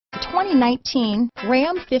2019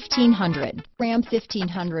 Ram 1500. Ram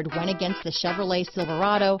 1500 went against the Chevrolet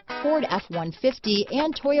Silverado, Ford F-150,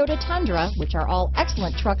 and Toyota Tundra, which are all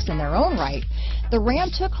excellent trucks in their own right. The Ram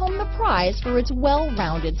took home the prize for its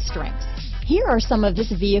well-rounded strengths. Here are some of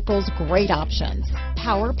this vehicle's great options: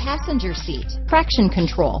 power passenger seat, traction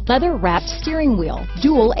control, leather-wrapped steering wheel,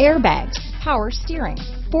 dual airbags, power steering,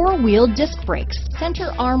 four-wheel disc brakes, center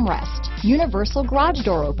armrest, universal garage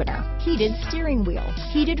door opener, heated steering wheel,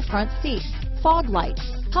 heated front seats, fog lights,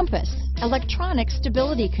 compass, electronic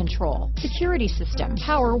stability control, security system,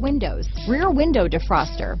 power windows, rear window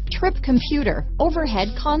defroster, trip computer, overhead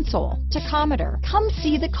console, tachometer. Come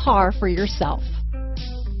see the car for yourself.